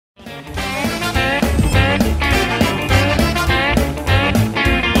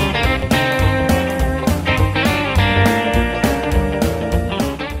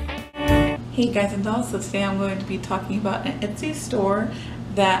Hey guys and dolls, so today I'm going to be talking about an Etsy store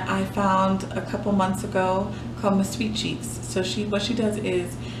that I found a couple months ago called Miss Sweet Cheeks. So what she does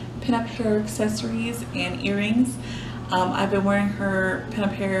is pin up hair accessories and earrings. I've been wearing her pin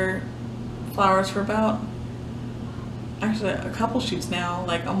up hair flowers for about actually a couple shoots now,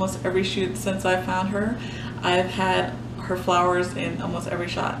 like almost every shoot since I found her. I've had her flowers in almost every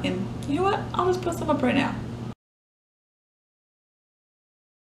shot, and you know what, I'll just put some up right now.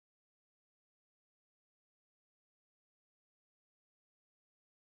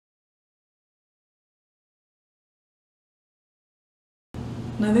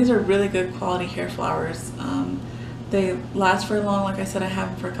 Now these are really good quality hair flowers. They last very long. Like I said, I have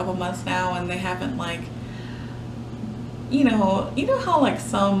them for a couple months now, and they haven't, like, you know how like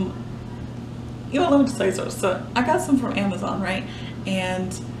some, let me just tell you so I got some from Amazon, right?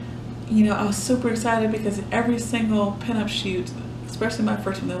 And I was super excited because every single pinup shoot, especially my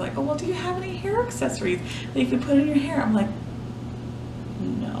first one, they're like, oh well, do you have any hair accessories that you can put in your hair? I'm like,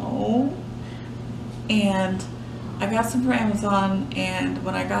 no. And I got some from Amazon, and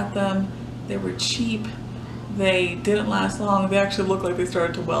when I got them, they were cheap. They didn't last long. They actually looked like they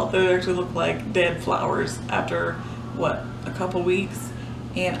started to wilt. They actually looked like dead flowers after, what, a couple weeks.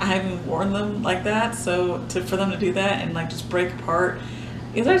 And I haven't worn them like that, so for them to do that and like just break apart,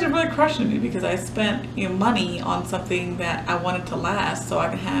 it's actually really crushing me because I spent money on something that I wanted to last so I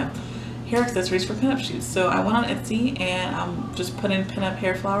can have hair accessories for pinup shoots. So I went on Etsy and I'm just put in pinup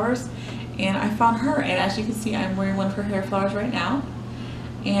hair flowers, and I found her, and as you can see, I'm wearing one of her hair flowers right now,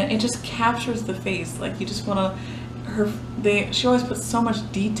 and it just captures the face. Like, you just want to, she always puts so much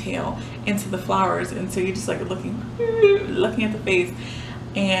detail into the flowers, and so you're just like looking at the face.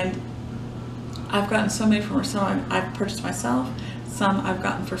 And I've gotten so many from her. Some I've purchased myself, some I've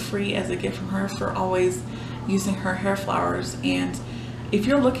gotten for free as a gift from her for always using her hair flowers. And if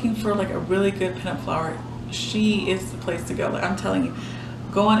you're looking for like a really good pinup flower, she is the place to go. Like, I'm telling you,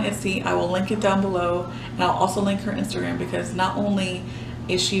 go on Etsy. I will link it down below, and I'll also link her Instagram, because not only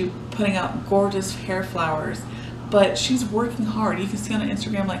is she putting out gorgeous hair flowers, but she's working hard. You can see on her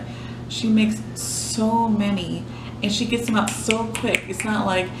Instagram, like, she makes so many and she gets them out so quick. It's not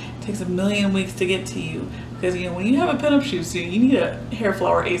like it takes a million weeks to get to you, because when you have a pinup shoot soon, you need a hair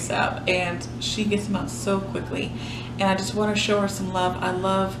flower ASAP, and she gets them out so quickly. And I just want to show her some love. I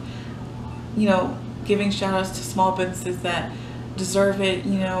love giving shout outs to small businesses that deserve it.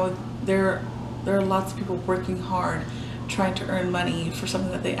 There are lots of people working hard trying to earn money for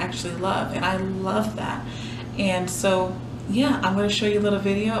something that they actually love, and I love that. And so yeah, I'm going to show you a little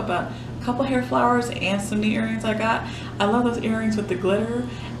video about a couple hair flowers and some new earrings I got. I love those earrings with the glitter,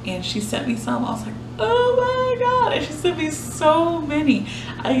 and she sent me some. I was like, oh my god, and she sent me so many.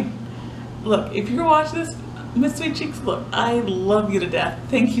 Look, if you're watching this, Miss Sweet Cheeks, look, I love you to death.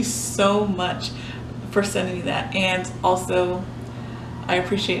 Thank you so much for sending me that. And also, I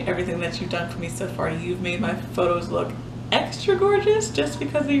appreciate everything that you've done for me so far. You've made my photos look extra gorgeous just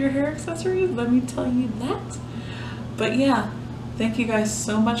because of your hair accessories, let me tell you that. But yeah, thank you guys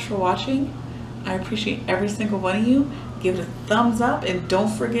so much for watching. I appreciate every single one of you. Give it a thumbs up, and don't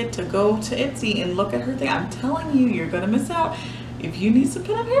forget to go to Etsy and look at her thing. I'm telling you, you're gonna miss out if you need some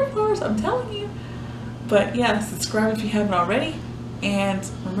pinup hair flowers. I'm telling you. But yeah, subscribe if you haven't already, and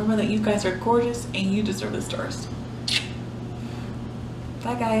remember that you guys are gorgeous and you deserve the stars.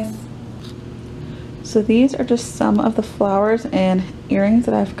 Bye guys. So these are just some of the flowers and earrings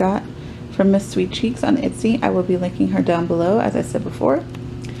that I've got from Miss Sweet Cheeks on Etsy. I will be linking her down below, as I said before.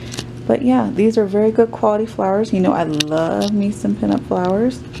 But yeah, these are very good quality flowers. I love me some pinup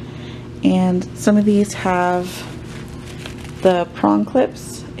flowers. And some of these have the prong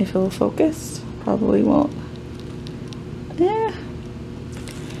clips, if it will focus. Probably won't. Yeah.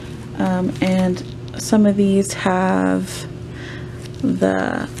 And some of these have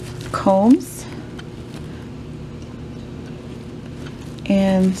the combs,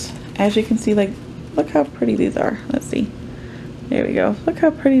 and as you can see, like, look how pretty these are. Let's see, there we go. Look how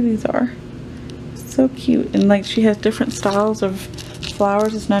pretty these are. So cute. And like, she has different styles of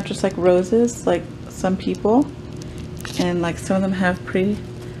flowers. It's not just like roses like some people, and like some of them have pretty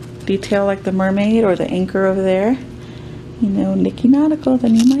detail, like the mermaid or the anchor over there. Nikki Nautical, the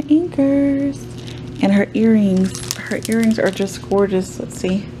new my anchors. And her earrings are just gorgeous. Let's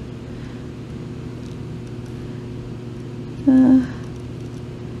see.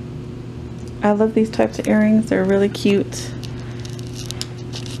 I love these types of earrings. They're really cute.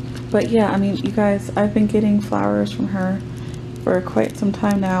 But yeah, I mean, you guys, I've been getting flowers from her for quite some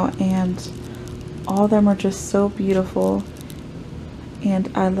time now, and all of them are just so beautiful.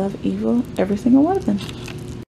 And I love every single one of them.